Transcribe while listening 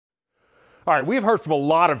All right, we've heard from a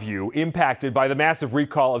lot of you impacted by the massive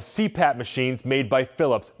recall of CPAP machines made by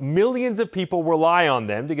Philips. Millions of people rely on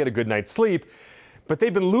them to get a good night's sleep, but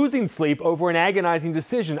they've been losing sleep over an agonizing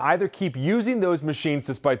decision. Either keep using those machines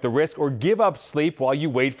despite the risk or give up sleep while you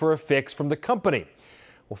wait for a fix from the company.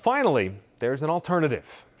 Well, finally, there's an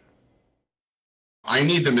alternative. I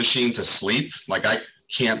need the machine to sleep. Like, I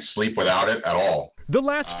can't sleep without it at all. The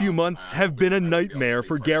last few months have been a nightmare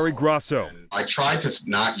for Gary Grosso. I tried to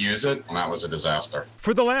not use it, and that was a disaster.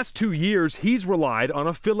 For the last 2 years, he's relied on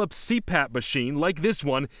a Philips CPAP machine like this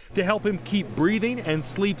one to help him keep breathing and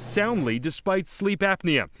sleep soundly despite sleep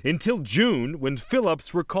apnea. Until June, when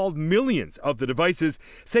Philips recalled millions of the devices,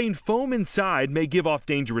 saying foam inside may give off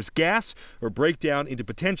dangerous gas or break down into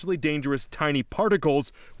potentially dangerous tiny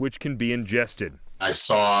particles which can be ingested. I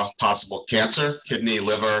saw possible cancer, kidney,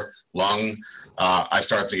 liver, lung. I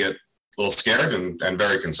started to get a little scared and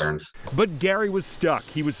very concerned. But Gary was stuck.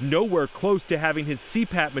 He was nowhere close to having his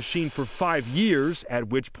CPAP machine for 5 years, at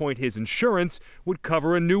which point his insurance would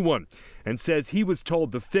cover a new one, and says he was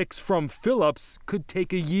told the fix from Philips could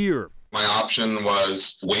take a year. My option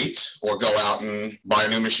was wait or go out and buy a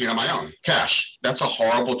new machine on my own. Cash. That's a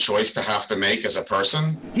horrible choice to have to make as a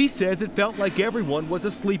person. He says it felt like everyone was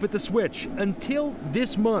asleep at the switch until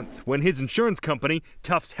this month, when his insurance company,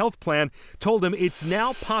 Tufts Health Plan, told him it's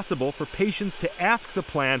now possible for patients to ask the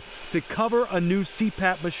plan to cover a new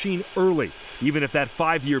CPAP machine early, even if that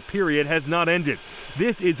 5-year period has not ended.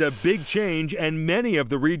 This is a big change, and many of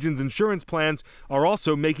the region's insurance plans are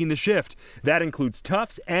also making the shift. That includes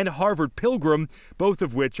Tufts and Harvard Pilgrim, both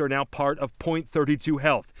of which are now part of Point 32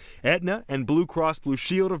 Health. Aetna and Blue Cross Blue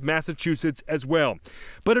Shield of Massachusetts as well.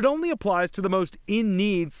 But it only applies to the most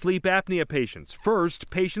in-need sleep apnea patients. First,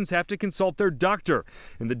 patients have to consult their doctor,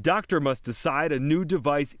 and the doctor must decide a new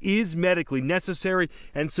device is medically necessary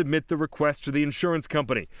and submit the request to the insurance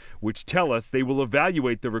company, which tell us they will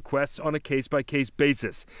evaluate the requests on a case-by-case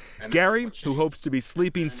basis. Gary, who hopes to be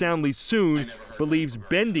sleeping soundly soon, believes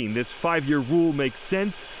bending this 5-year rule makes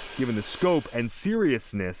sense given the scope and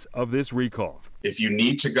seriousness of this recall. If you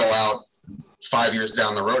need to go out 5 years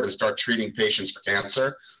down the road and start treating patients for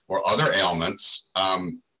cancer or other ailments,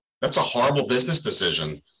 that's a horrible business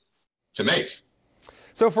decision to make.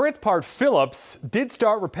 So for its part, Philips did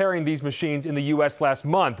start repairing these machines in the U.S. last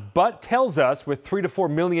month, but tells us with 3 to 4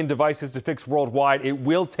 million devices to fix worldwide, it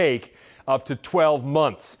will take up to 12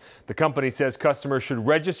 months. The company says customers should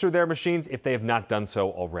register their machines if they have not done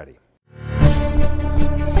so already.